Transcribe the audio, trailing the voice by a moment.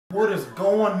What is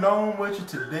going on with you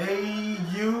today,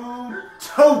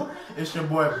 YouTube? It's your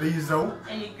boy Bezo.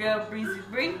 And your girl Breezy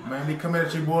Bree. Man, we coming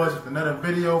at you boys with another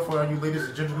video for you ladies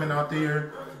and gentlemen out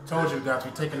there. Told you guys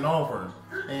we taking over.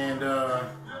 And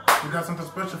we got something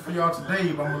special for y'all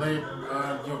today. But I'm gonna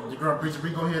let your girl Breezy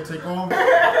Bree go ahead and take over.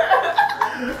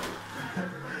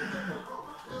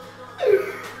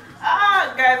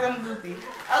 Guys, I'm goofy.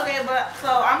 Okay, but so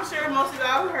I'm sure most of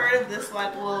y'all have heard of this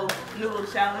like little noodle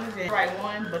challenge and try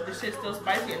one, but the shit's still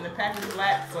spicy and the pack is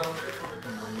black, so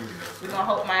we're gonna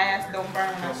hope my ass don't burn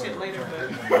that shit later.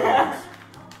 But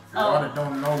I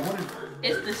don't know what it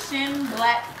is. It's the Shin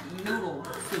Black Noodle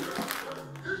Soup.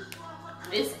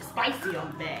 It's spicy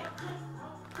on the back.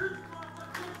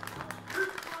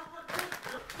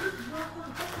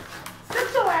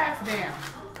 Sit your ass down.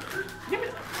 Give me.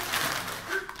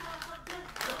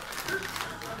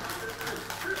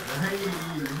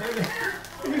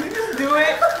 You just do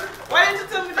it. Why didn't you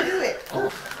tell me to do it?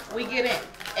 We get in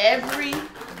every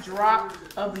drop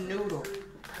of noodle.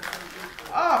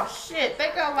 Oh shit, they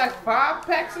got like 5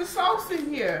 packs of sauce in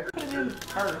here. Put it in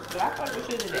first, but I thought we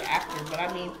should do it after. But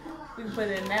I mean, we can put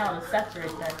it in now and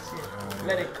saturate that shit.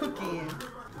 Let it cook in.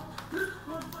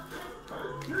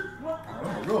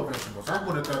 Oh, real vegetables. I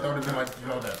would have thought that would have been like, you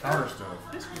know, that powder stuff.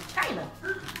 This is China.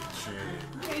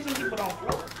 Shit. Asian people don't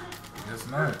float. It's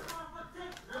not.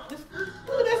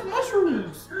 Look, that's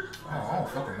mushrooms. Oh, I don't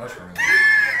fuck with mushrooms.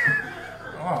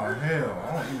 Oh, hell. I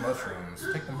don't eat mushrooms.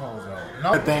 Take them hoes out.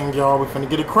 Another thing, y'all, we finna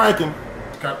get it cracking.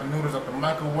 Got the noodles out the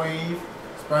microwave.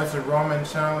 Spicy ramen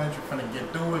challenge. We're finna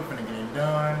get through it. Finna get it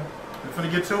done. We're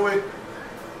finna get to it.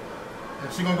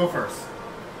 And she gonna go first.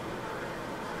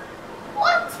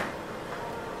 What?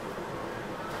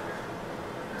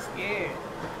 I'm scared.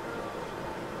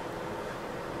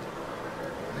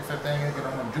 At least that thing ain't got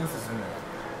all them juices in there.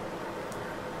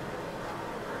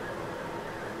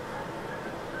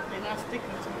 They're not sticking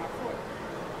to my fork.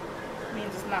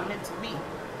 Means it's not meant to be.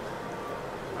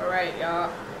 Alright,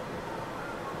 y'all.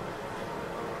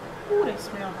 Ooh, they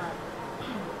smell hot.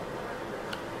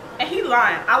 And he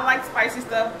lying. I like spicy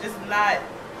stuff, just not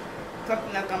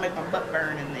something that's gonna make my butt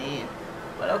burn in the end.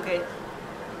 But okay.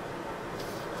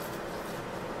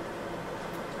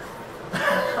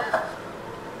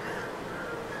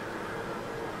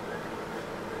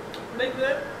 They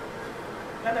good?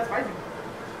 Not that spicy.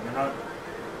 They're not.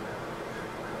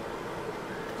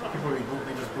 People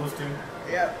they just boosting.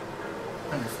 Yep.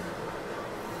 Let me see.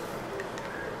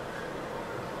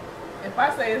 If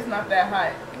I say it's not that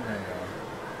hot. Yeah.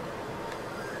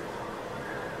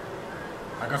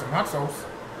 I got some hot sauce.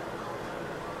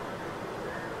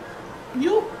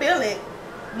 You feel it.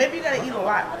 Maybe you gotta eat a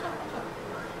lot.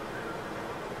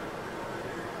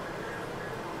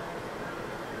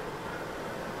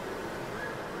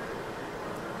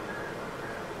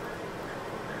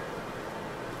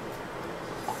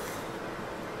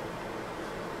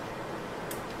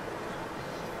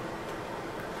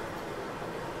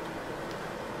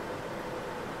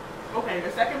 Okay,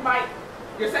 your second bite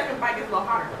gets a little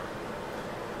hotter.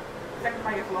 Second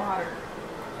bite gets a little hotter.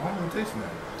 I don't even taste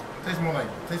that. It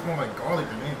tastes more like garlic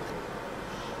than anything.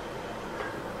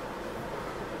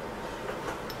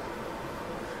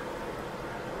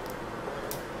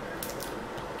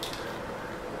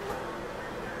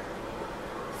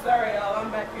 Sorry y'all,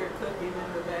 I'm back here cooking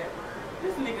in the back.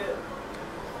 This nigga.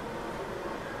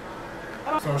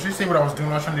 So she see what I was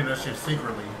doing. I was trying to do that shit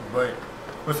secretly, but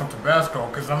with some Tabasco,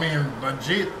 cause I mean,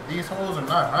 legit, these hoes are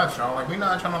not hot, y'all. Like we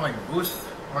not trying to like boost,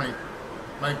 like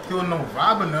kill no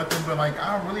vibe or nothing, but like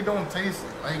I really don't taste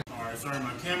it. Like, all right, sorry,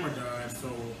 my camera died, so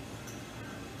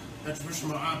that's switch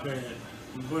my iPad.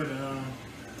 But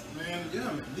man,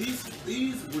 yeah,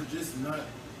 these were just not.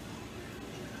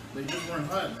 They just weren't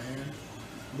hot, man.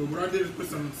 But what I did is put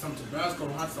some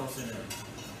Tabasco hot sauce in there.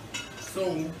 So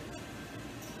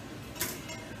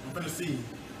I'm gonna see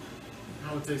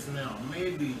how it tastes now.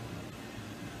 Maybe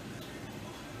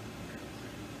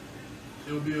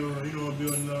it'll be a, I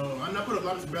put a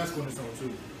lot of Tabasco in this one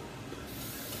too.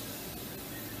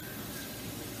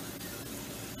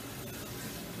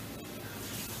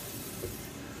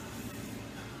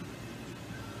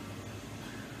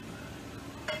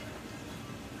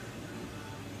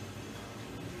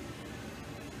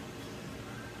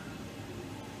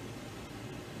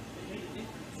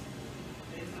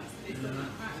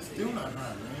 It's still not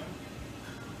hot, man.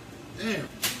 Damn,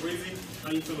 Breezy,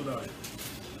 how you feel about it?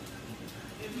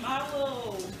 If my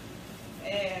little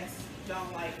ass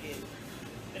don't like it,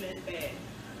 then it's bad.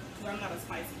 Because I'm not a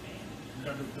spicy man. You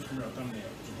gotta do this from your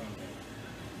thumbnail.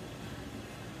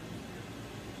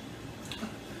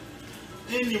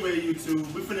 Anyway, YouTube,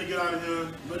 we finna get out of here.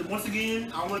 But once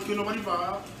again, I don't want to kill nobody's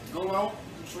vibe. Go out,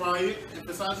 try it. If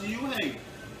it's out to you, hey,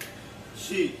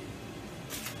 shit.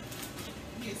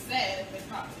 Get sad if they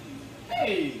talk to you.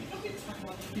 Hey, Don't get talking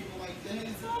about people like that.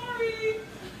 Sorry.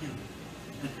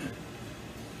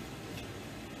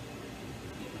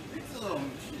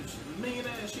 Mean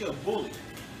ass, she a bully.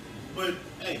 But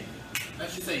hey,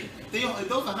 as you say, if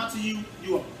those are hot to you,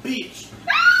 you a bitch.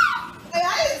 Hey,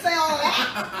 I didn't say all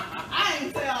that. I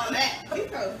didn't say all that. He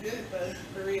felt good though,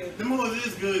 for real. The moves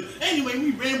is good. Anyway,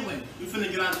 we rambling. We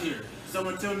finna get out of here. So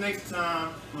until next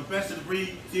time, my best of the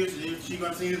breed. See if she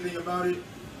gonna say anything about it.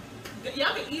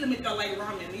 Y'all can eat them if y'all like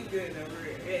ramen. He's good though, for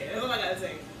real. Yeah, that's all I gotta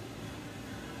say.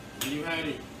 And you had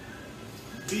it.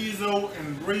 Bezo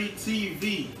and Breed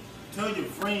TV. Tell your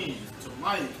friends to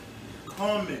like,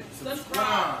 comment,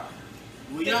 subscribe.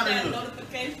 We Hit out that of here.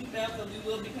 notification bell because we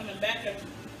will be coming back at you.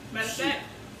 Matter of fact,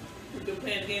 we've been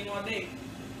playing the game all day.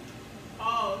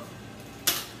 Pause.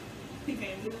 He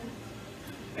can't move,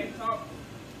 can't talk,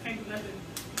 can't do nothing.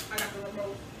 I got the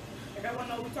remote. If I want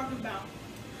to know what we're talking about,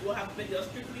 we'll have a video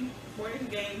strictly for this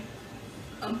game.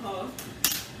 Unpause.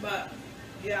 But,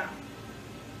 yeah.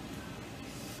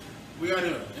 We out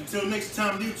here. Until next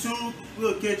time, YouTube,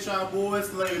 we'll catch y'all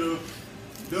boys later.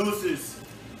 Deuces.